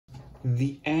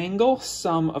The angle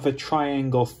sum of a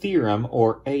triangle theorem,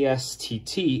 or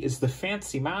ASTT, is the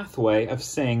fancy math way of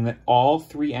saying that all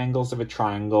three angles of a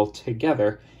triangle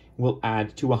together will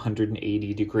add to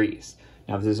 180 degrees.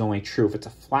 Now, this is only true if it's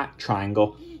a flat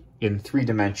triangle in 3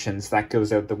 dimensions. That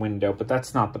goes out the window, but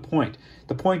that's not the point.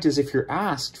 The point is if you're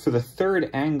asked for the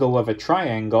third angle of a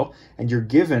triangle and you're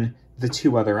given the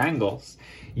 2 other angles,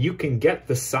 you can get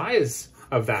the size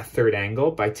of that third angle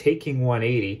by taking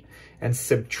 180 and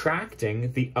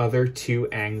subtracting the other 2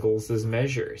 angles as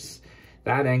measures.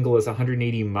 That angle is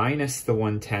 180 minus the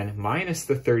 110 minus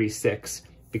the 36,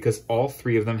 because all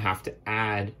 3 of them have to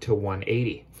add to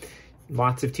 180.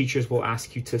 Lots of teachers will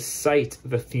ask you to cite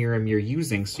the theorem you're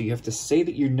using, so you have to say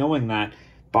that you're knowing that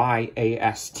by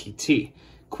ASTT.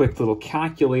 Quick little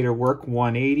calculator work,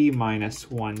 180 minus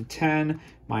 110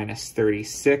 minus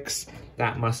 36.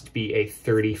 That must be a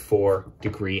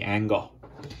 34-degree angle.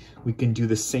 We can do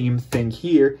the same thing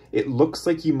here. It looks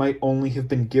like you might only have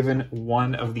been given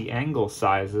one of the angle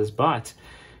sizes, but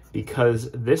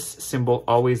because this symbol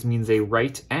always means a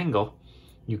right angle,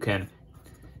 you can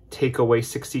take away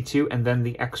 62 and then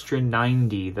the extra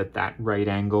 90 that right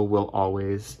angle will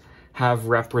always have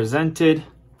represented.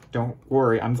 Don't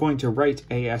worry, I'm going to write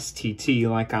ASTT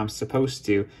like I'm supposed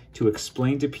to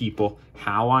explain to people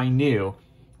how I knew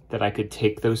that I could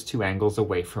take those 2 angles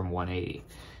away from 180.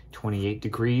 28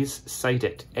 degrees, cite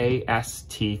it,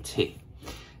 ASTT.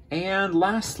 And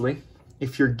lastly,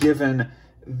 if you're given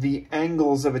the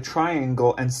angles of a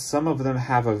triangle and some of them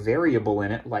have a variable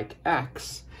in it, like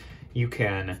x, you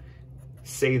can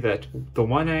say that the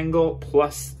one angle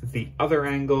plus the other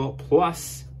angle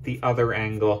plus the other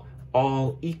angle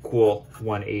all equal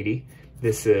 180.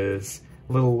 This is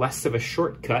a little less of a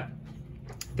shortcut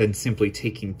than simply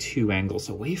taking 2 angles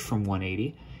away from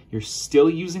 180. You're still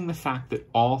using the fact that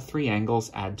all 3 angles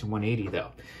add to 180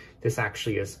 though. This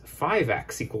actually is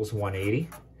 5x equals 180.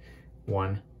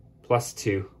 1 plus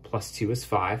 2 is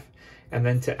 5. And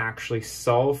then to actually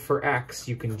solve for x,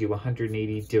 you can do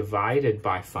 180 divided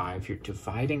by 5. You're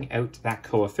dividing out that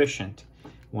coefficient.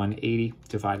 180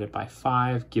 divided by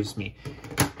 5 gives me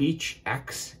each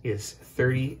x is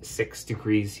 36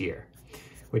 degrees here,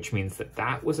 which means that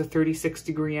that was a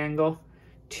 36-degree angle.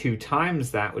 2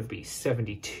 times that would be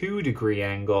 72-degree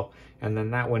angle, and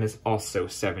then that one is also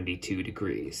 72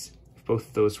 degrees. If both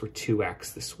of those were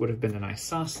 2x, this would have been an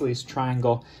isosceles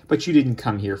triangle, but you didn't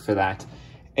come here for that.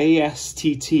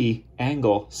 ASTT,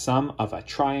 angle sum of a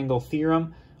triangle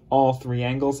theorem. All 3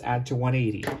 angles add to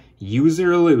 180. Use it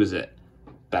or lose it.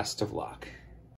 Best of luck.